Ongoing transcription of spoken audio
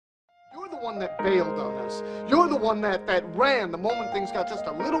one that bailed on us. You're the one that ran the moment things got just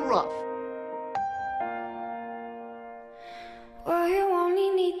a little rough. Well, you only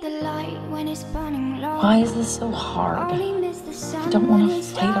need the light when it's burning low. Why is this so hard? You don't want to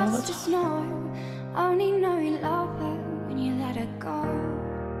fight all the time. Only know you love her when you let her go.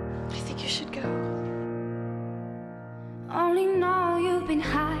 I think you should go. Only know you've been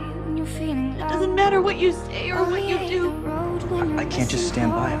high when you're feeling low. It doesn't matter what you say or what you do. I can't just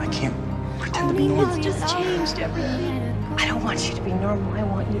stand by. I can't pretend to be normal. It's just changed everything. I don't want you to be normal. I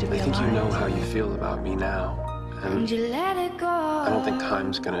want you to be I think alive. you know how you feel about me now. And you let it go. I don't think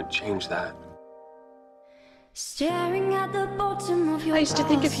time's gonna change that. Staring at the bottom of your I used to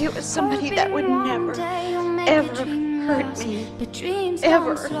think of you as somebody that would never, ever hurt me.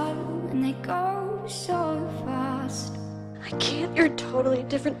 Ever. And they go so fast. I can't. You're a totally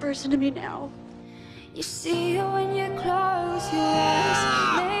different person to me now. You see her when you close your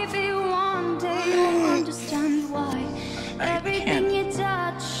eyes. Maybe one day you'll understand why. Everything you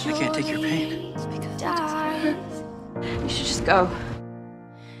touch, I can't take your pain. dies. You should just go.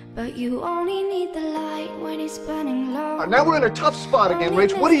 But you only need the light when it's burning low. Now we're in a tough spot again,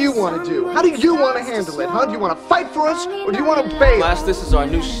 Rach. What do you want to do? How do you want to handle it, huh? Do you want to fight for us, or do you want to bail? Class, this is our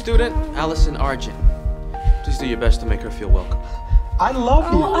new student, Allison Argent. Please do your best to make her feel welcome. I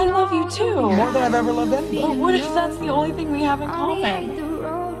love you. Oh, I love you too. More than I've ever loved anybody. But what if that's the only thing we have in Only hate common? the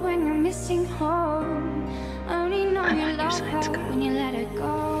road when you're missing home. Only know I'm you on your love side, her Scott. when you let it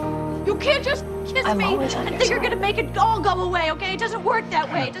go. You can't just kiss I'm me always on and your think you're side. gonna make it all go away, okay? It doesn't work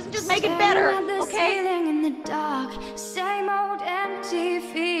that way. It doesn't just make it better, Staring at the okay? ceiling in the dark, same old empty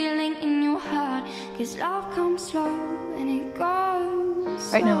feeling in your heart. 'Cause love comes slow and it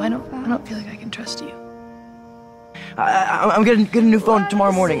goes. Right now, so I don't fast. feel like I can trust you. I'm gonna get a new phone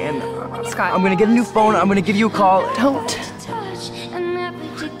tomorrow morning, and Scott. I'm gonna get a new phone. I'm gonna give you a call. Don't. Touch and never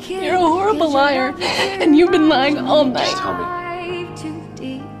to kiss. You're a horrible liar, and you've been lying all night. Just tell me, Dive too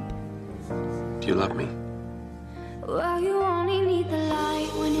deep. do you love me? Well, you only need the light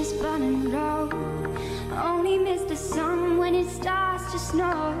when it's burning low. Only miss the sun when it starts to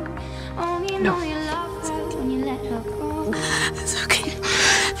snow. Only know you love her when you let her go. It's okay.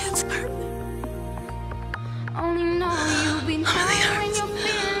 It's perfect. Only know you've been high when you're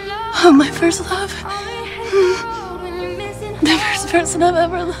feeling low. Oh, my first love. Only hate the road when you're missing The home. first person I've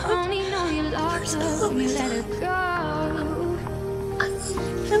ever loved. Only know you love her when you let her go.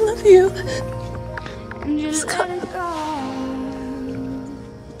 I love you. And you Scott. let her go.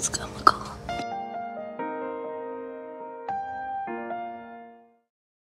 Scott.